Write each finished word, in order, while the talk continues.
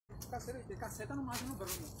Caseta nomás, no, pero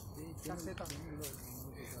sí, caseta.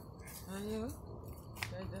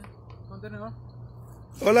 Contenedor.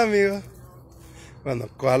 Hola amigos. Bueno,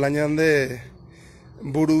 ¿cuál añan de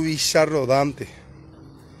Burubilla Rodante?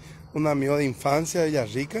 Un amigo de infancia de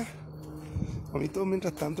Villarrica. Bonito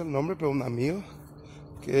mientras tanto el nombre, pero un amigo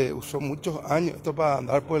que usó muchos años esto para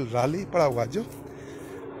andar por el rally paraguayo.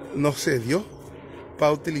 No se dio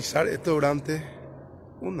para utilizar esto durante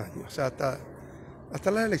un año, o sea,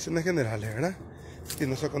 hasta las elecciones generales, ¿verdad?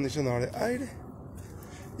 Tiene su acondicionador de aire.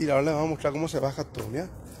 Y ahora les vamos a mostrar cómo se baja todo, ¿ya?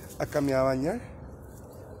 Acá me va a bañar.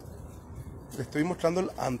 Les estoy mostrando el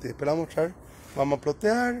antes, después les voy a mostrar. Vamos a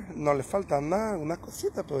protear, no le falta nada, unas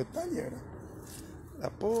cositas, pero detalles, ¿verdad? De a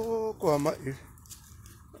poco vamos a ir.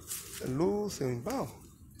 Luz, vamos.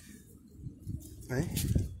 Ahí.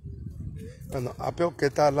 Bueno, apeo que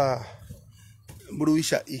está la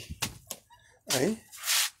bruvilla ahí. Ahí.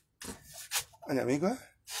 Amigo,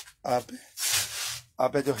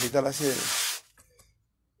 ape yo agita la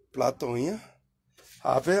plato mía.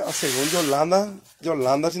 Ape, según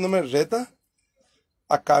Yolanda si no me reta,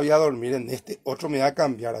 acá voy a dormir en este, otro me va a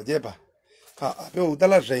cambiar a yepa. Ape me gusta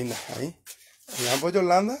la reina, ahí.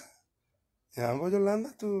 Yolanda,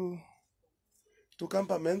 tu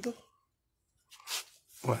campamento.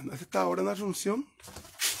 Bueno, este está ahora en Asunción.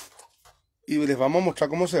 Y les vamos a mostrar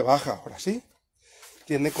cómo se baja ahora, ¿sí?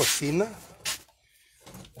 Tiene cocina.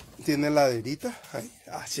 Tiene heladerita. Ahí.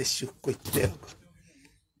 Hace sus cuiteos.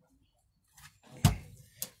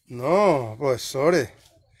 No, profesores.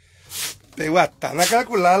 Pero están a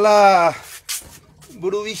calcular la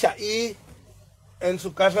bruvilla y en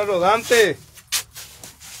su casa rodante.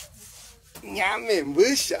 Ñame,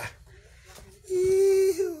 bucha.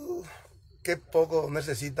 Qué poco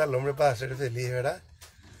necesita el hombre para ser feliz, ¿verdad?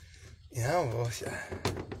 Ya, bucha.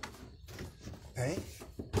 ¿Eh?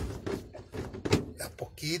 A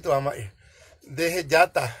poquito vamos a ir. De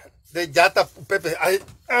yata, Pepe.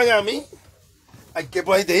 Ay, a mí. Ay, que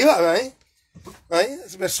por ahí te iba, ¿eh? Ay,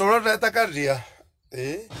 me sobra reta acá arriba.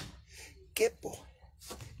 Quepo.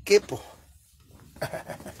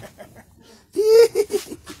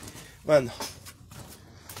 Bueno.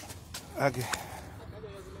 Aquí.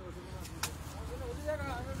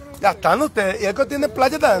 Ya están ustedes. ¿Y el que tiene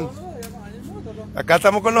playa también? Acá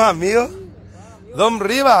estamos con los amigos. Don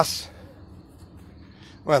Rivas.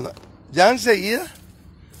 Bueno, ya enseguida.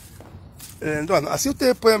 Bueno, así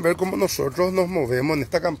ustedes pueden ver cómo nosotros nos movemos en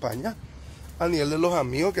esta campaña. A nivel de los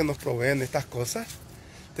amigos que nos proveen estas cosas.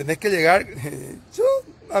 Tenés que llegar.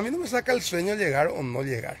 A mí no me saca el sueño llegar o no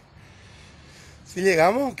llegar. Si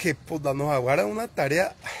llegamos, que puta, nos aguarda una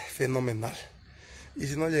tarea fenomenal. Y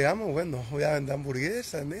si no llegamos, bueno, voy a vender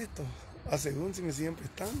hamburguesas en esto. A según si me siguen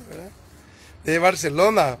prestando, ¿verdad? De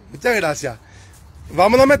Barcelona, muchas gracias.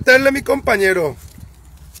 Vamos a meterle, mi compañero.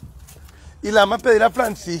 Y le vamos a pedir a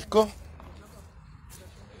Francisco.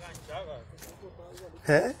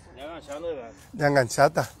 ¿Eh? De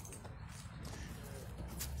enganchata.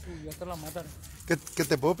 Sí, ya te la matan. ¿Que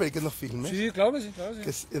te puedo pedir que nos filmes? Sí, claro que sí, claro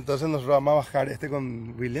que sí. Entonces nos vamos a bajar este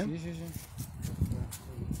con William. Sí.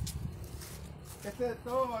 Este de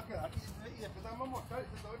todo va a quedar. Y después vamos a mostrar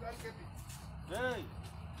este todo el kepi. Sí.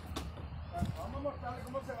 Vamos a mostrarle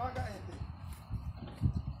cómo se baja este.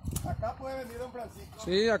 Acá puede venir don Francisco.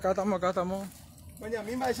 Sí, acá estamos. Bueno, a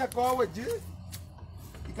mí me ha hecho coa huejí.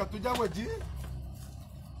 Y que tú ya huejí.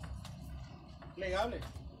 Plegable.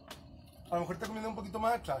 A lo mejor está comiendo un poquito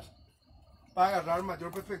más atrás. Para agarrar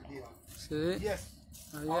mayor perspectiva. Sí. Yes.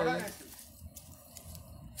 Ahí, Ahora ahí. este.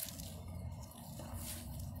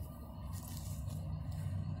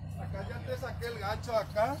 Acá ya te saqué el gancho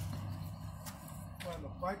acá.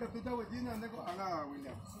 Bueno, para que tú te huejí, ¿dónde haga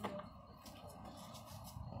William?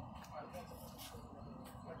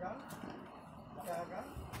 Acá. Acá.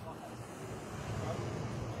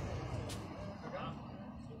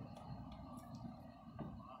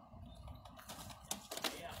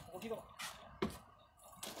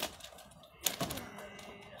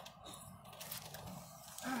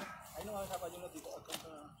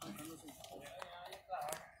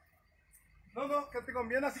 No, que te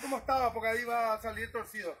conviene así como estaba, porque ahí va a salir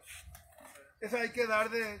torcido. Eso hay que dar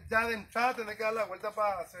ya de entrada, tener que dar la vuelta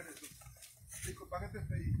para hacer eso. Disculpa que te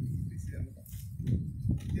estoy diciendo.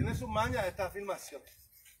 Tiene su maña esta filmación.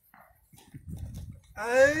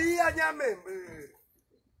 ¡Ay, allame!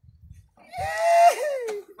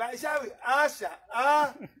 Vaya,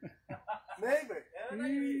 neighbor.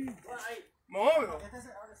 Móvelo.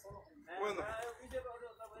 Bueno.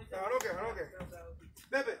 Claro que.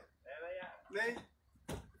 Pepe. Ney.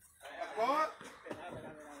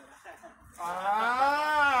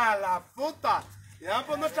 ¡Ah, la puta! Ya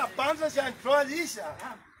por nuestra panza se entró allí ya.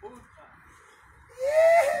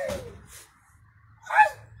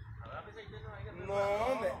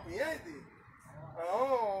 No, me entiendes.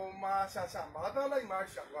 No, mas a chamada la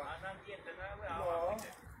marcha. No,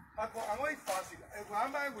 a muy fácil. El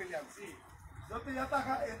Juan va a William, sí. Yo te ya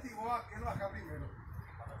taja este y vos aquel acá primero.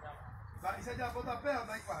 Y se ya bota pega,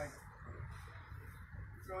 no hay para ahí.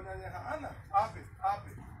 Pero ya deja, Ana, ape.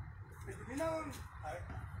 Mira, a ver,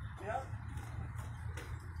 mira.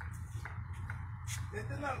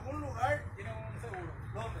 Este en algún lugar tiene un seguro.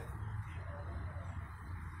 ¿Dónde?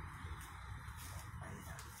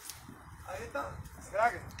 Ahí está.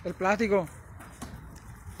 Crack. El plástico.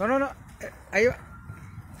 No. Ahí va.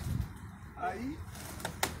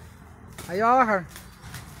 Ahí va a bajar.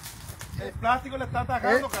 El plástico le está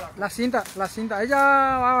atacando, carajo. La cinta. Ella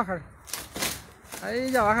va a bajar.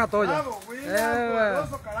 Ahí ya baja todo ya. Bravo, William,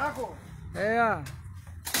 poderoso, carajo.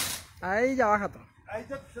 Ahí ya baja todo. Ahí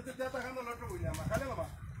yo te estoy atacando el otro, William. Bájale nomás.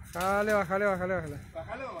 Bájale. Bájale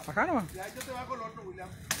nomás. Baja nomás. Y ahí yo te bajo el otro, William.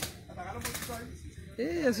 Atacalo un poquito ahí.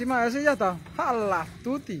 Y encima de ese ya está. ¡Jala,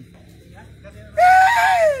 tuti!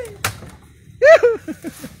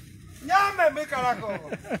 ¡Llámeme, carajo!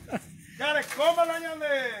 ¡Ya le coma la ñame!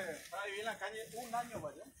 Ahí en la calle un año,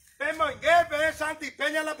 vaya. Pemongué, ve Santi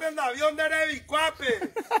Peña la prenda avión de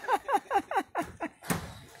Revicuape.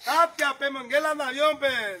 Katia, Pemongué la avión,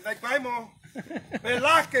 pe, la Ipaimo.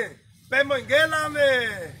 Velázquez, Pemongué la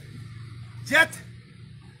jet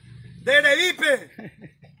de Revipe.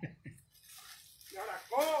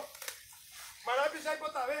 ¿Cómo? Marapisa y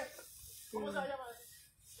Potabé. ¿Cómo se llama?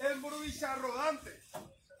 El Burubisa rodante.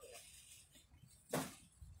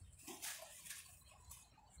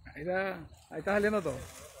 Ahí está saliendo todo.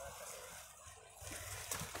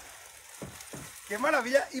 Qué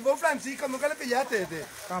maravilla. Y vos, Francisco, nunca le pillaste este.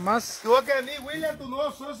 Jamás. Tuvo que venir William, tu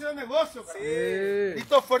nuevo socio de negocio. Sí.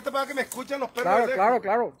 Listo fuerte para que me escuchen los perros.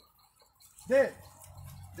 Claro. De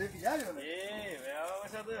pillar, ¿no? Sí, veamos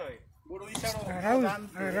esa de hoy.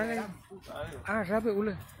 Agarrate,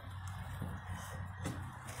 Ule.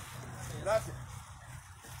 Gracias.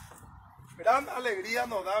 Gran alegría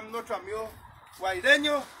nos dan nuestros amigos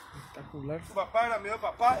guaireños. Espectacular. Su papá era amigo de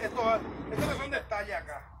papá. Estos son detalles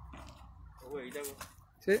acá.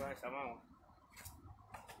 Sí.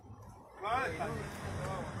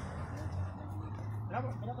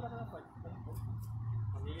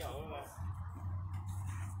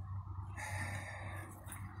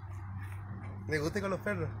 ¿Le gusta con los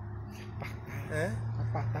perros? Las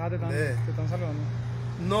patadas te están saludando.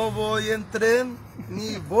 No voy en tren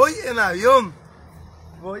ni voy en avión.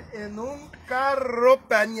 Voy en un carro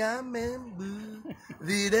pañamén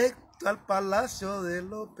directo al Palacio de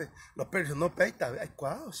López. Los perros no peitan, hay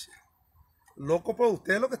cuadros. Loco por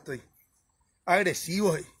ustedes lo que estoy.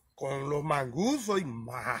 Agresivo, con los mangús soy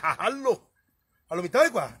malo. A lo mitad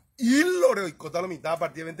de cuadro. Y lo y cota a la mitad a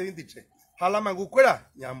partir de 2023. Jala mangú cuera,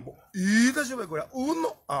 ñambo. Y te sube cuera,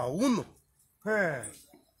 1-1.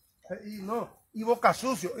 Y no, y boca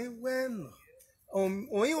sucio. Y bueno.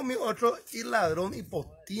 Oígo mi otro y ladrón y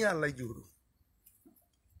postían la yuru.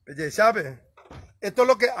 ¿Sabe? Esto es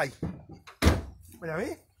lo que hay. ¿Para mí?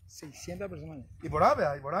 600 personas. Y por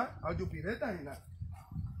ahí, hay yupiretas y nada.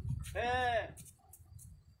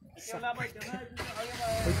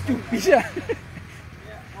 ¡Chupilla!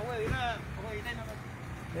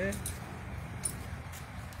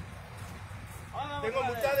 Tengo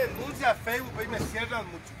muchas denuncias en Facebook y me cierran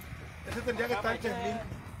mucho. Ese tendría que estar en 3.000.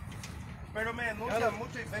 Pero me denuncian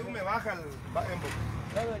mucho y Facebook me baja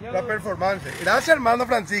la performance. Gracias, hermano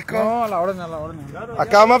Francisco. No, a la orden.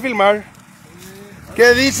 Acá vamos a filmar.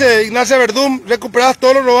 ¿Qué dice Ignacia Verdún? ¿Recuperas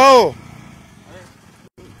todo lo robado?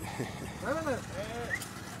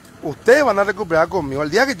 Ustedes van a recuperar conmigo.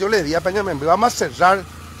 El día que yo les di a Peñamembe, vamos a cerrar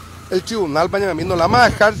el tribunal Peñamembe. No la vamos a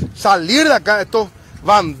dejar salir de acá estos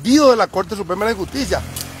bandidos de la Corte Suprema de Justicia.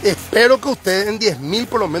 Espero que ustedes en 10.000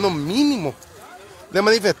 por lo menos mínimo de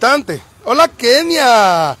manifestantes. Hola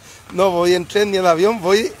Kenia. No voy en tren ni en avión,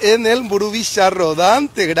 voy en el Burubisa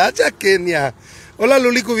rodante. Gracias Kenia. Hola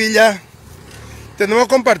Luli Cubilla. Tenemos que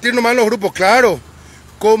compartir nomás en los grupos, claro.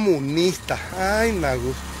 Comunistas. Ay,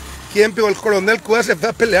 Nagus. ¿Quién pegó? El coronel Cuba se fue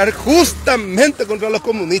a pelear justamente contra los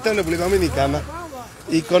comunistas en la República Dominicana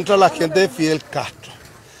y contra la gente de Fidel Castro.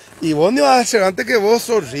 Y vos no vas a hacer antes que vos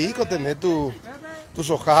sos rico, tenés tu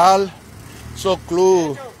sojal, sos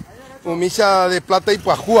club, humilla de plata y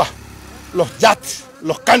pajúa, los yachts,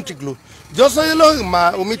 los country club. Yo soy de los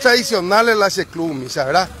más humildes tradicionales, la ese club, humilla,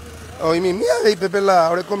 ¿verdad? Hoy mi mía, y Pepe la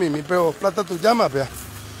ahora con mi, pero plata tu llama, vea.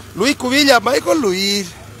 Luis Cubilla, vaya con Luis.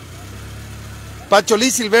 Pacholí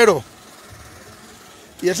Silvero.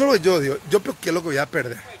 Y eso es lo que yo digo. Yo creo que es lo que voy a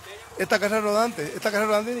perder. esta casa rodante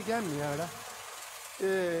ni queda mía, ¿verdad?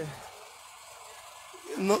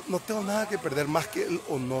 No tengo nada que perder más que el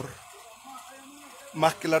honor,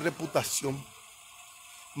 más que la reputación,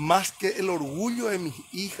 más que el orgullo de mis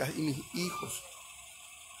hijas y mis hijos,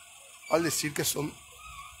 al decir que son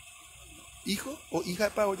hijo o hija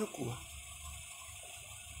de Pagoyo Cuba.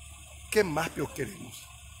 ¿Qué más peor queremos?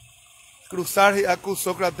 Cruzar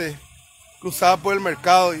Sócrates, cruzaba por el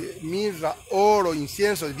mercado, y mirra, oro,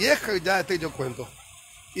 incienso, vieja ya yo cuento.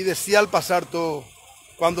 Y decía al pasar todo,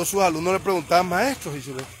 cuando sus alumnos le preguntaban, maestros,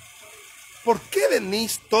 ¿por qué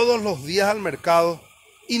venís todos los días al mercado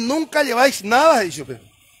y nunca lleváis nada? Y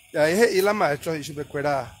ahí la maestra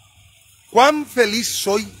era, cuán feliz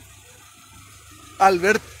soy al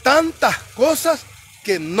ver tantas cosas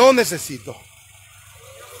que no necesito.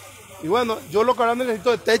 Y bueno, yo lo que ahora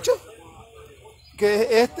necesito de techo, que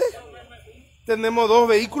es este. Tenemos 2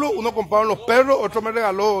 vehículos, uno compraron los perros, otro me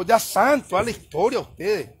regaló, ya saben toda la historia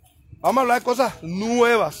ustedes. Vamos a hablar de cosas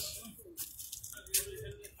nuevas.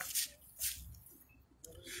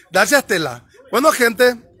 Gracias, Tela. Bueno,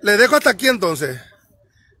 gente, les dejo hasta aquí entonces.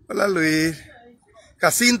 Hola, Luis.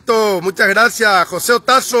 Jacinto, muchas gracias. José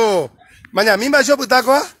Otazo. Mañana misma yo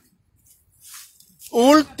putaco.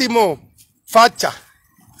 Último, facha.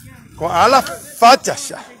 Con a la facha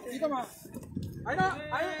ya.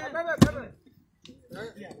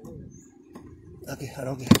 Aquí,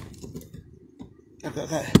 ahora aquí.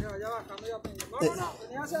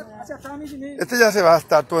 Este ya se va a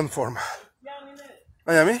estar todo en forma.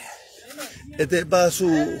 Miami. Este es para su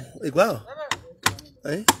licuado.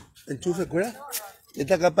 Ahí, enchufe, ¿cuál?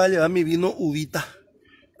 Esta capa lleva mi vino uvita.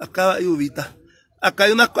 Acá hay uvita. Acá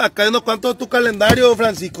hay unos cuantos de tu calendario,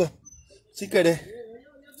 Francisco. Si querés.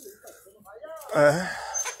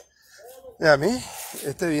 Miami.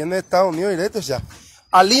 Este viene de Estados Unidos directo ya.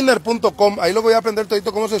 Aliner.com. Ahí lo voy a aprender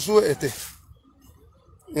todito cómo se sube este.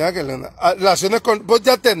 Mira que relaciones con, pues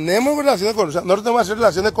ya tenemos relaciones con Rusia. Nosotros tenemos que hacer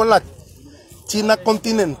relaciones con la China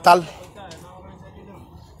continental.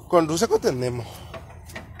 Con Rusia que tenemos.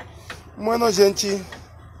 Bueno, gente.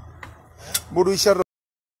 Buruisha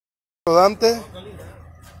rodante.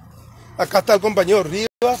 Acá está el compañero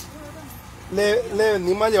Rivas. Le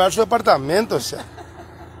venimos a llevar su departamento, o sea.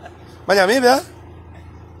 Miami, ¿verdad?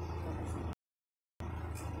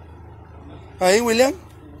 Ahí, William.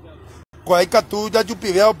 Cuaica tú ya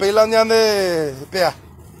chupiveo pela de pea.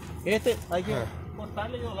 Este hay que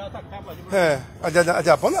cortarle y doblar esta capa.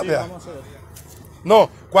 Allá, ponla, pea.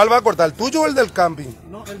 No, ¿cuál va a cortar? ¿El tuyo o el del camping?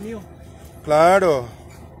 No, el mío. Claro.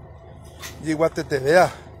 Yiguate te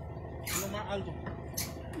vea. Uno más alto.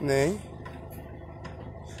 ¿Nee?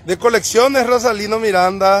 De colecciones, Rosalino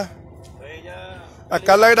Miranda.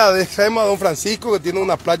 Acá le agradecemos a don Francisco que tiene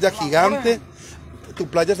una playa gigante. Tu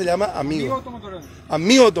playa se llama Amigo.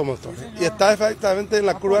 Amigo Automotores. Y está exactamente en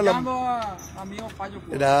la curva de la...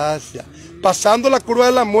 Gracias. Pasando la curva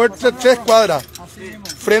de la muerte, 3 cuadras.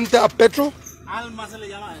 Frente a Petro. Alma se le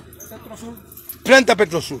llama. Petrosur. Frente a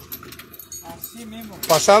Petrosur. Así mismo.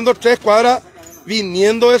 Pasando 3 cuadras,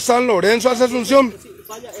 viniendo de San Lorenzo hacia Asunción.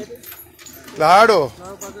 Claro.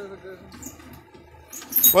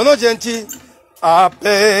 Bueno, Genchi.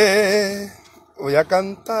 Voy a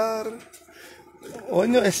cantar. Hoy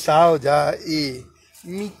no es sábado ya y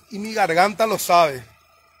mi garganta lo sabe.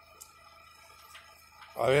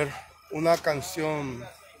 A ver, una canción.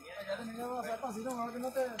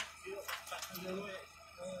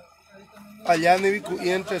 Allá en Ibicuí,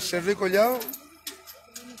 entre Cerro y Collado.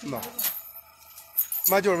 No.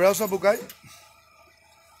 Mayor Brazo Bucay.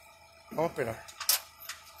 Vamos a esperar.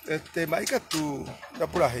 Maica, tú, ya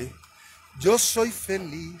por ahí. Yo soy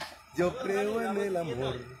feliz, yo creo en el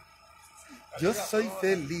amor. Yo soy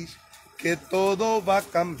feliz, que todo va a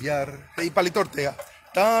cambiar. Y Palito Ortega.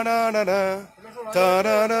 Tararara,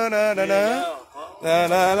 tararara,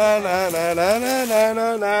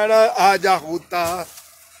 ayahuta,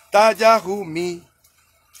 tayahumi,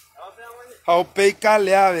 haupei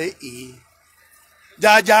kale avei,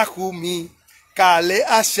 yayahumi, kale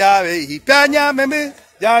ashavei, piañameme,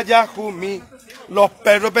 yayahumi, los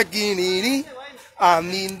perros pequinini,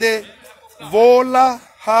 aninde, vola,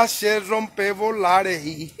 hace rompe volares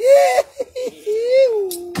y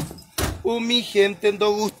mi gente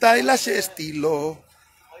no gusta y la estilo.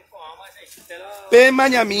 Pe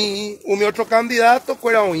mañami, mi otro candidato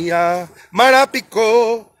fuera uña,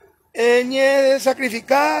 marapico, eñe de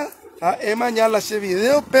sacrificar, a mañana ese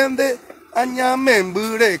video pende, añame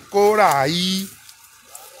mbure coraí.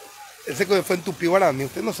 Ese que fue en Tupi Guarani,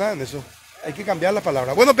 ustedes no saben eso. Hay que cambiar la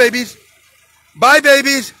palabra. Bueno, babies. Bye,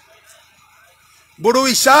 babies.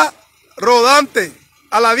 Buruisha rodante.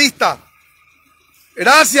 A la vista.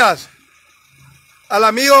 Gracias. al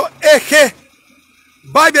amigo EG.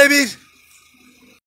 Bye, babies.